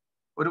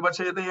ഒരു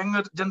പക്ഷേ the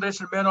younger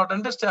generation may not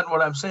understand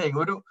what I'm saying.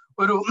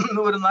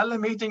 ഒരു നല്ല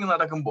മീറ്റിംഗ്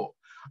നടക്കുമ്പോ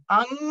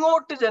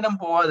അങ്ങോട്ട് ജനം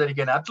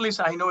പോവാതിരിക്കാൻ, at least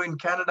I know in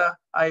Canada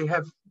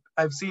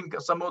I've seen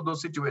some of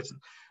those situations.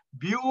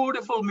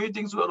 Beautiful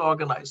meetings were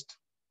organized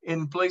in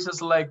places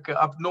like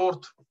up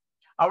north.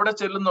 അവിടെ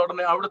ചെല്ലുന്ന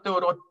ഉടനെ അവിടുത്തെ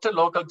ഒരൊറ്റ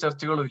ലോക്കൽ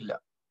ചർച്ചുകളും ഇല്ല.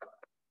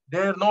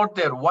 They are not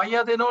there. Why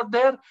are they not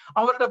there?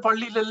 അവരുടെ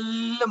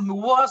പള്ളിയിലെല്ലാം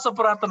ഉപവാസ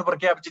പ്രാർത്ഥന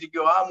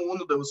പ്രഖ്യാപിച്ചിരിക്കുക ആ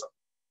 3 ദിവസം.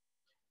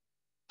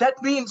 That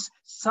means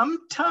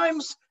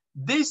sometimes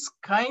this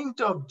kind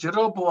of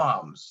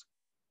Jeroboams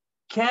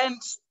can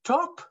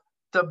stop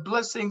the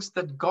blessings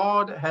that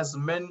God has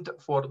meant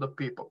for the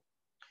people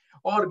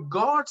or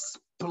God's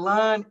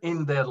plan in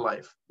their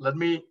life. Let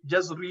me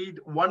just read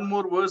one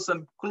more verse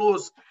and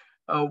close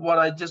what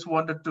I just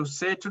wanted to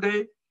say today.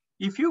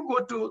 If you go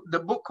to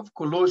the book of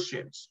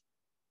Colossians,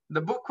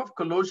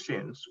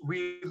 we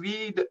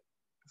read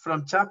from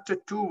chapter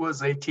 2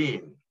 verse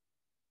 18.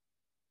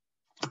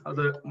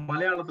 അത്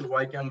മലയാളത്തിൽ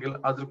വായിക്കാമെങ്കിൽ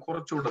അതിൽ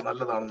കുറച്ചുകൂടെ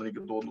നല്ലതാണെന്ന്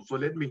എനിക്ക് തോന്നുന്നു. So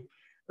let me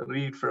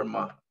read from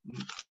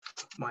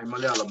my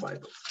Malayalam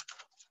Bible.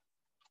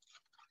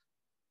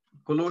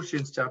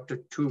 Colossians chapter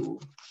 2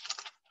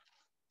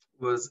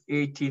 verse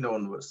 18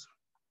 onwards.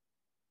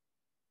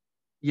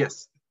 Yes.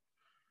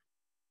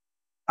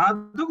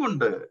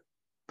 അതുകൊണ്ട്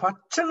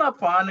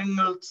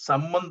ഭക്ഷണപാനങ്ങൾ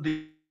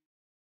സംബന്ധിച്ചോ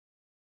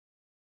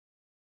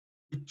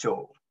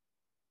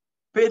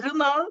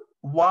പെരുന്നാൾ,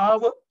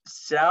 വാവ്,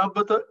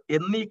 Shabbat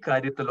എന്നീ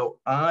കാര്യത്തിലോ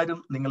ആരും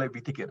നിങ്ങളെ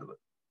വിധിക്കരുത്.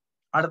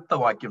 അടുത്ത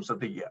വാക്യം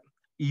ശ്രദ്ധിക്കുക.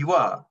 ഇവ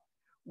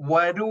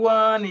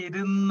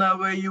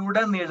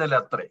വരുവാനിരുന്നവയുടെ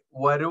നിഴലത്രേ.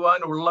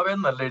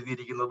 വരുവാനുള്ളവെന്നല്ല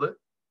എഴുതിയിരിക്കുന്നത്,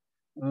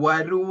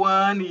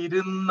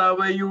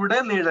 വരുവാനിരുന്നവയുടെ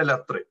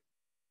നിഴലത്രേ.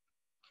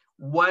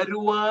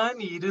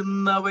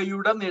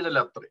 വരുവാനിരുന്നവയുടെ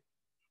നിഴലത്രേ.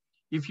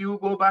 If you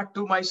go back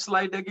to my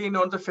slide again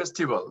on the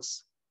festivals,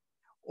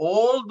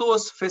 all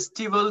those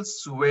festivals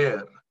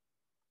were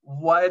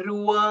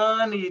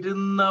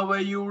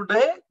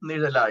വരുവാനിരുന്നവയുടെ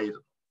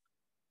നിഴലായിരുന്നു.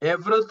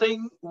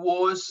 Everything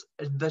was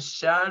the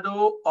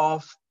shadow of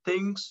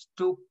things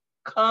to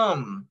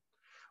come,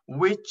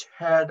 which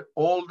had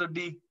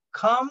already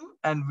come,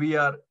 and we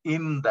are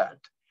in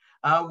that.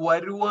 ആ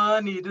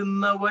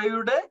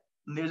വരുവാനിരുന്നവയുടെ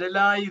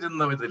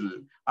നിഴലായിരുന്നതിൽ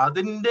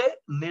അതിൻ്റെ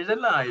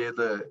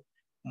നിഴലായത്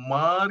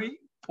മാറി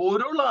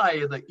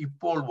പൊരുളായത്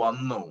ഇപ്പോൾ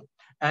വന്നു.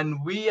 And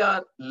we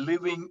are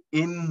living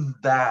in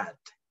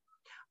that.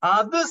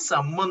 അത്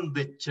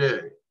സംബന്ധിച്ച്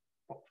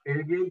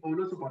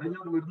പൗലോസ്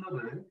പറഞ്ഞുകൊണ്ട്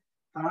വരുന്നത്,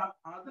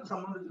 അത്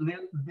സംബന്ധിച്ച്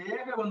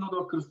ദേഹം എന്നതോ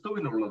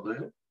ക്രിസ്തുവിനുള്ളത്.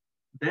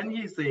 Then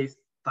he says,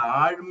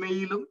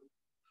 താഴ്മയിലും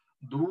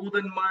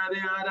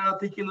ദൂതന്മാരെ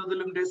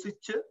ആരാധിക്കുന്നതിലും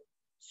രസിച്ച്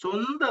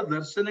സ്വന്തം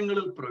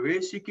ദർശനങ്ങളിൽ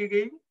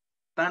പ്രവേശിക്കുകയും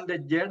തന്റെ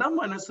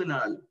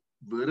ജഡമനസ്സിനാൽ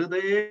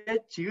വെറുതെ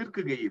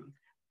ചീർക്കുകയും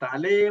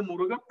തലയെ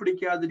മുറുകെ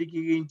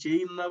പിടിക്കാതിരിക്കുകയും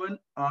ചെയ്യുന്നവൻ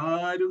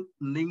ആരും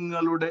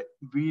നിങ്ങളുടെ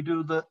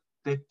വിരുദ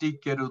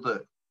തെറ്റിക്കരുത്.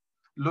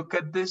 Look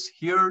at this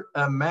here,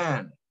 a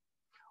man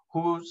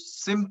who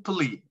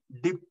simply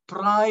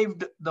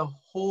deprived the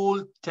whole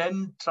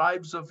 10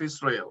 tribes of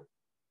Israel,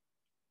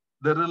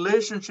 the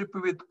relationship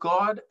with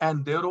God and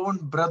their own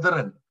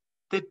brethren.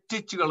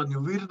 തെറ്റിച്ചു കളഞ്ഞു,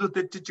 വിരുദ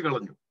തെറ്റിച്ചു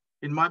കളഞ്ഞു.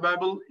 In my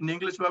Bible, in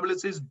English Bible, it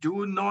says, do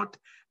not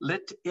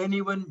let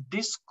anyone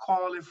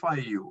disqualify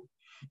you,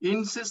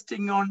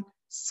 insisting on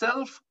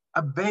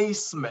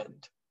self-abasement.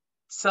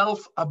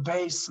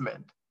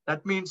 Self-abasement.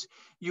 That means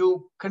you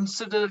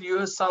consider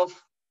yourself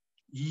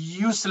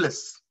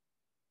useless.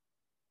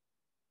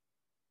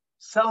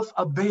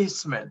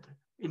 Self-abasement.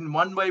 In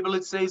one Bible,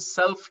 it says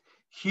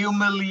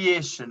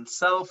self-humiliation.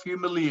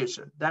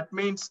 Self-humiliation. That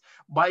means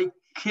by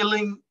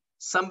killing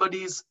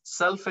somebody's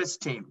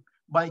self-esteem,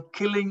 by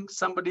killing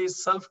somebody's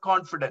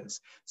self-confidence,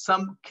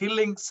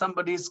 killing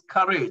somebody's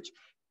courage,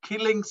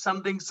 killing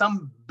something, some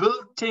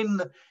built-in,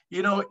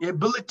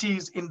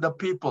 abilities in the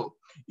people.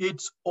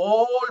 It's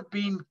all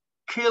been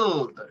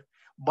killed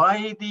by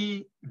the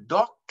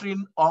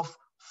doctrine of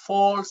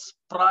false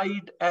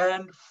pride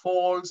and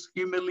false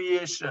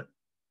humiliation.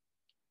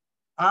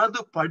 അത്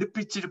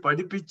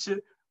പഠിപ്പിച്ച്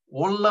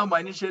ഉള്ള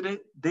മനുഷ്യരെ,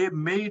 they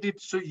made it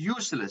so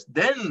useless.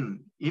 Then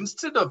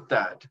instead of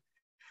that,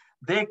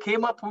 they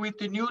came up with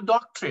a new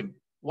doctrine.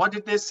 What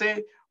did they say?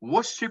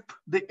 Worship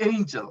the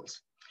angels.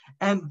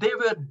 And they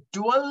were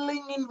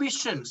dwelling in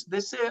visions.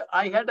 They say,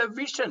 I had a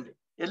vision.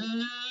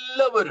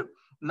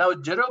 Now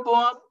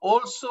Jeroboam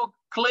also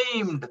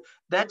claimed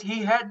that he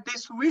had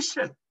this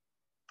vision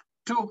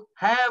to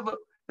have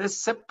a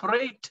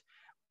separate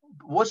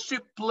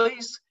worship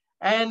place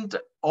and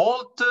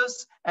altars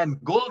and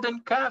golden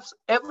calves,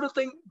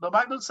 everything. The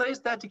Bible says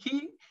that he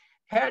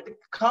had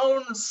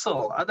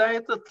counsel.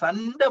 അതായത്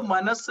തന്റെ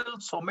മനസ്സിൽ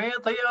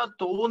സ്വമേധയാ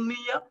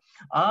തോന്നിയ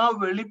ആ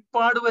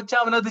വെളിപ്പാട് വെച്ച്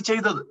അവനത്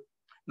ചെയ്തത്.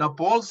 Now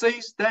Paul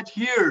says that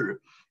here,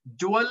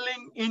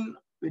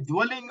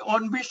 dwelling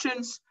on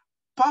visions,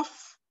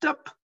 puffed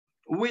up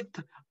with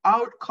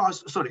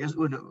outcast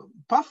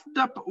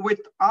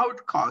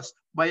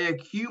by a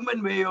human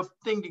way of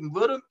thinking.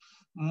 വെറും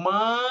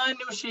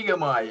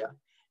മാനുഷികമായ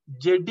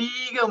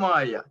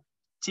ജഡീകമായ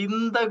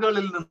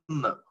ചിന്തകളിൽ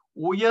നിന്ന്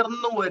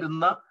ഉയർന്നു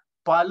വരുന്ന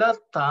പല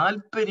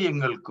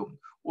താല്പര്യങ്ങൾക്കും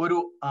ഒരു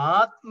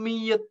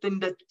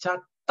ആത്മീയത്തിന്റെ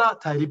ചട്ട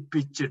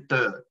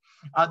ധരിപ്പിച്ചിട്ട്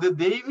അത്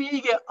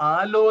ദൈവീക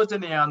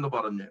ആലോചനയാന്ന്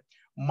പറഞ്ഞ്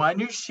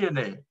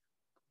മനുഷ്യനെ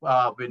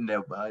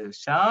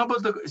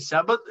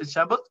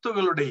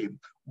ശബത്തുകളുടെയും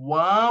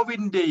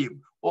വാവിന്റെയും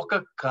ഒക്കെ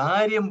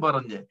കാര്യം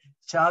പറഞ്ഞ്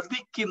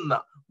ചതിക്കുന്ന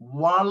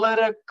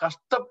വളരെ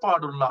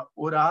കഷ്ടപ്പാടുള്ള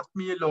ഒരു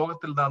ആത്മീയ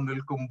ലോകത്തിൽ നാം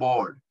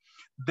നിൽക്കുമ്പോൾ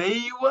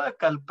ദൈവ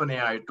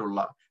കൽപ്പനയായിട്ടുള്ള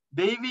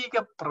ദൈവിക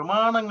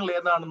പ്രമാണങ്ങൾ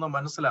ഏതാണെന്ന്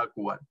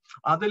മനസ്സിലാക്കുവാൻ,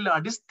 അതിൽ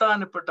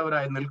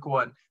അടിസ്ഥാനപ്പെട്ടവരായി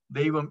നിൽക്കുവാൻ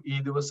ദൈവം ഈ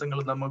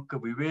ദിവസങ്ങളിൽ നമുക്ക്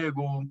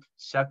വിവേകവും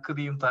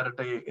ശക്തിയും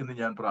തരട്ടെ എന്ന്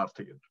ഞാൻ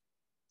പ്രാർത്ഥിക്കുന്നു.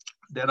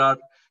 There are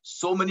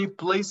so many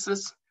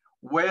places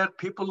where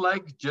people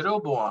like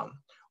Jeroboam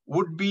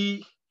would be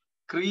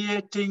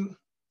creating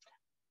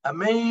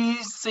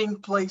amazing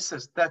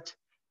places that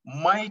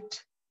might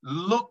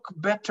look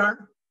better,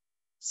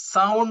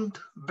 sound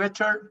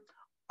better,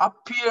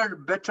 appear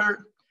better.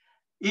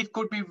 It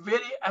could be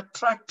very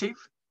attractive,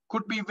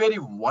 could be very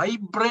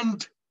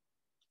vibrant.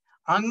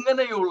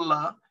 അങ്ങനെയുള്ള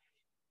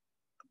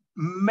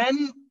men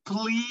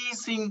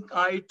pleasing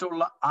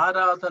ആയിട്ടുള്ള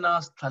ആരാധനാ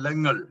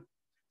സ്ഥലങ്ങൾ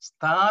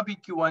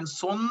സ്ഥാപിക്കുവാൻ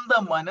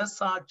സ്വന്തം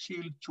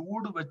മനസാക്ഷിയിൽ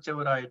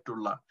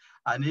ചൂടുവെച്ചവരായിട്ടുള്ള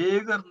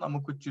അനേകർ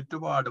നമുക്ക്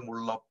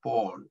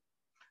ചുറ്റുപാടുമുള്ളപ്പോൾ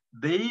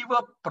ദൈവ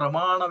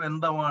പ്രമാണം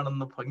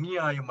എന്താണെന്ന്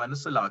ഭംഗിയായി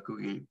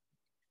മനസ്സിലാക്കുകയും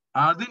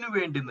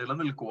അതിനുവേണ്ടി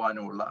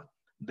നിലനിൽക്കുവാനുമുള്ള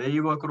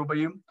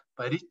ദൈവകൃപയും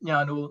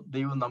പരിജ്ഞാനവും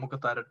ദൈവം നമുക്ക്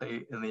തരട്ടെ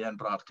എന്ന് ഞാൻ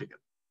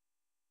പ്രാർത്ഥിക്കുന്നു.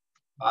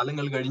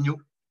 കാലങ്ങൾ കഴിഞ്ഞു.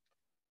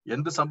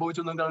 എന്ത്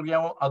സംഭവിച്ചു നിങ്ങൾക്ക്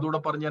അറിയാമോ? അതുകൂടെ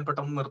പറഞ്ഞ് ഞാൻ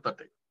പെട്ടെന്ന്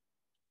നിർത്തട്ടെ.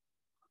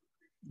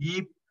 ഈ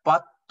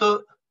 10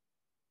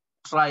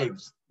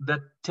 tribes, the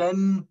 10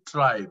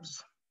 tribes,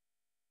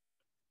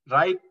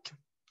 right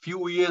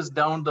few years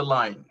down the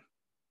line,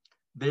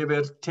 they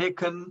were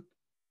taken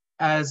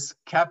as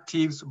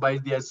captives by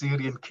the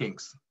Assyrian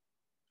kings.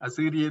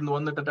 Assyrian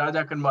വന്നിട്ട്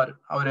രാജാക്കന്മാർ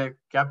അവരെ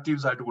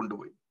captives ആയിട്ട്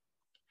കൊണ്ടുപോയി.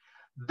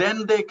 Then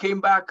they came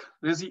back,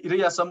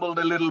 reassembled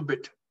a little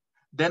bit.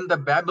 Then the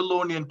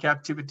Babylonian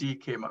captivity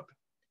came up.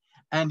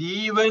 And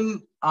even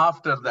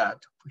after that,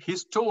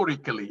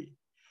 historically,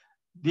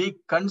 we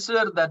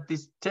consider that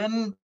these 10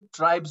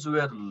 tribes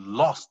were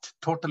lost,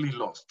 totally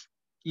lost.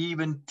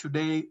 Even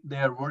today,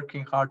 they are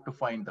working hard to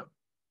find them.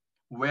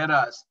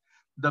 Whereas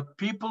the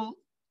people,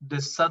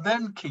 the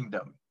southern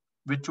kingdom,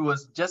 which was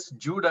just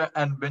Judah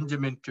and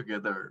Benjamin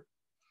together,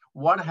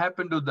 what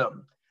happened to them?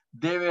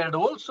 They had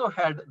also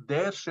had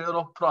their share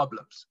of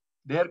problems,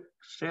 their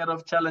share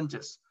of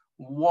challenges,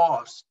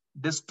 wars,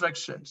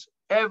 destructions,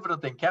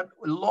 everything,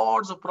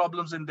 lots of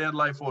problems in their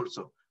life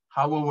also.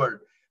 However,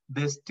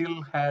 they still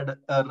had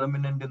a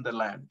remnant in the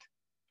land.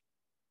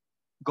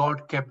 God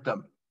kept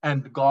them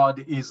and God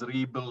is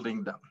rebuilding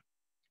them.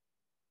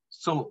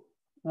 So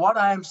what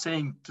I am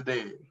saying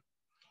today,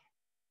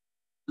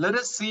 let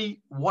us see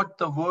what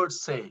the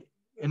words say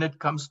when it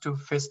comes to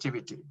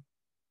festivity,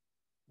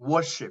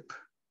 worship,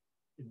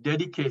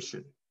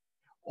 dedication,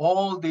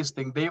 all these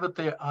things.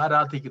 ദൈവത്തെ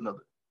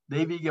ആരാധിക്കുന്നത്,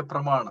 ദൈവിക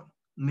പ്രമാണം,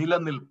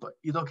 നിലനിൽപ്പ്,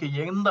 ഇതൊക്കെ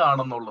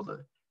എന്താണെന്നുള്ളത്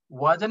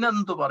വചനം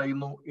എന്ത്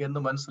പറയുന്നു എന്ന്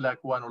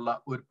മനസ്സിലാക്കുവാനുള്ള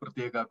ഒരു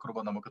പ്രത്യേക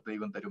കൃപ നമുക്ക്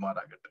ദൈവം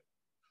തരുമാറാകട്ടെ.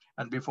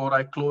 And before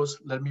I close,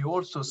 let me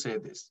also say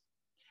this.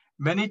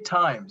 Many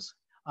times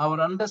our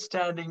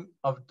understanding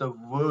of the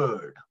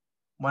word,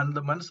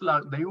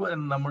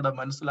 ദൈവം നമ്മുടെ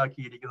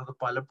മനസ്സിലാക്കിയിരിക്കുന്നത്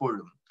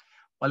പലപ്പോഴും,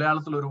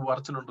 മലയാളത്തിൽ ഒരു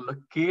പറച്ചിലുണ്ടല്ലോ,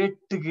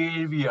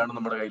 കേട്ടുകേൾവിയാണ്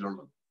നമ്മുടെ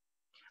കയ്യിലുള്ളത്.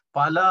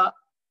 പല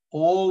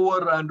over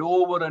and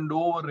over and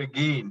over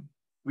again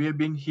we have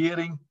been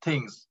hearing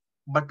things,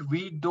 but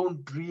we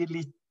don't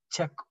really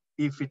check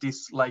if it is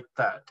like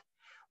that.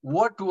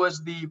 What was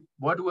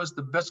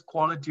the best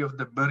quality of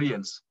the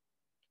Bereans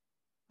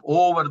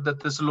over the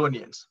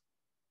Thessalonians?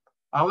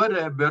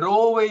 അവര്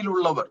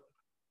ബെറോവയിലുള്ളവർ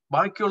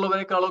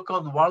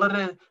ബാക്കിയുള്ളവരെക്കാളൊക്കെ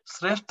വളരെ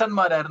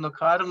ശ്രേഷ്ഠന്മാരായിരുന്നു.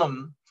 കാരണം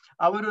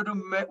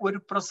അവരൊരു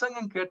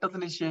പ്രസംഗം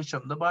കേട്ടതിന്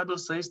ശേഷം, the Bible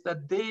says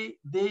that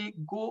they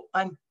go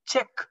and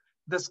check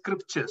the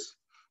scriptures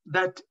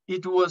that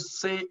it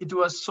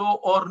was so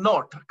or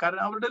not.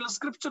 കാരണം അവരുടെ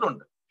scripture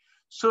ഉണ്ട്.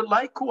 So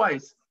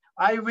likewise,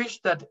 I wish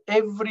that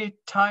every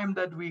time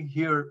that we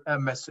hear a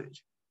message,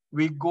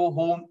 we go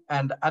home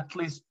and at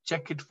least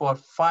check it for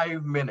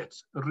 5 minutes,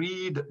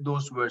 read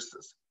those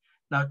verses.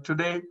 Now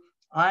today,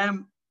 I am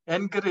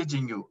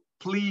encouraging you,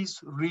 please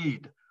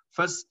read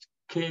 1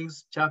 Kings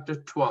chapter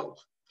 12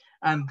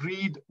 and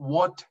read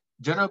what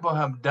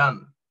Jeroboam done.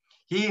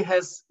 He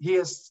has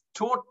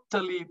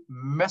totally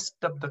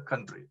messed up the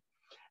country.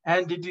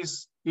 And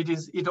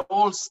it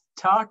all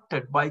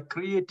started by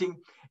creating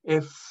a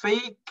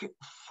fake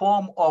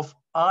form of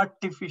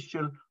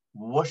artificial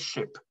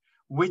worship,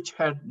 which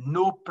had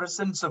no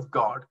presence of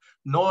God,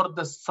 nor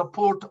the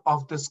support of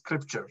the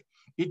scripture.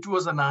 It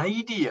was an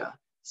idea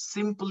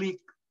simply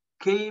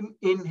came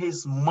in his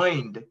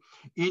mind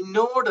in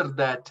order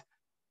that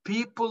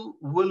people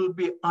will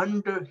be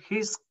under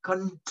his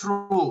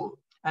control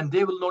and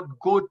they will not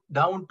go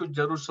down to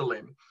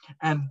Jerusalem,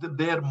 and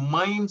their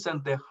minds and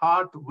their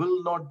heart will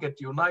not get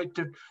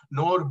united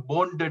nor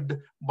bonded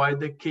by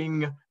the king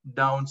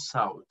down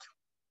south.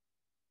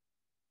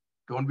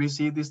 Don't we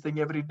see this thing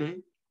every day,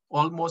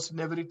 almost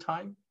in every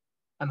time?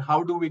 And how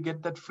do we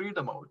get that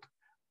freedom out?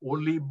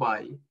 Only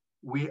by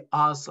we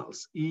ourselves,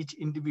 each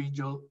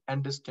individual,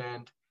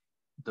 understand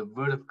the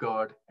word of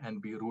God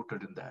and be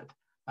rooted in that.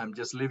 I'm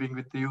just leaving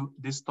with you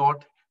this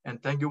thought,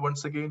 and thank you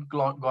once again.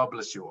 God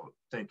bless you all.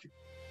 Thank you.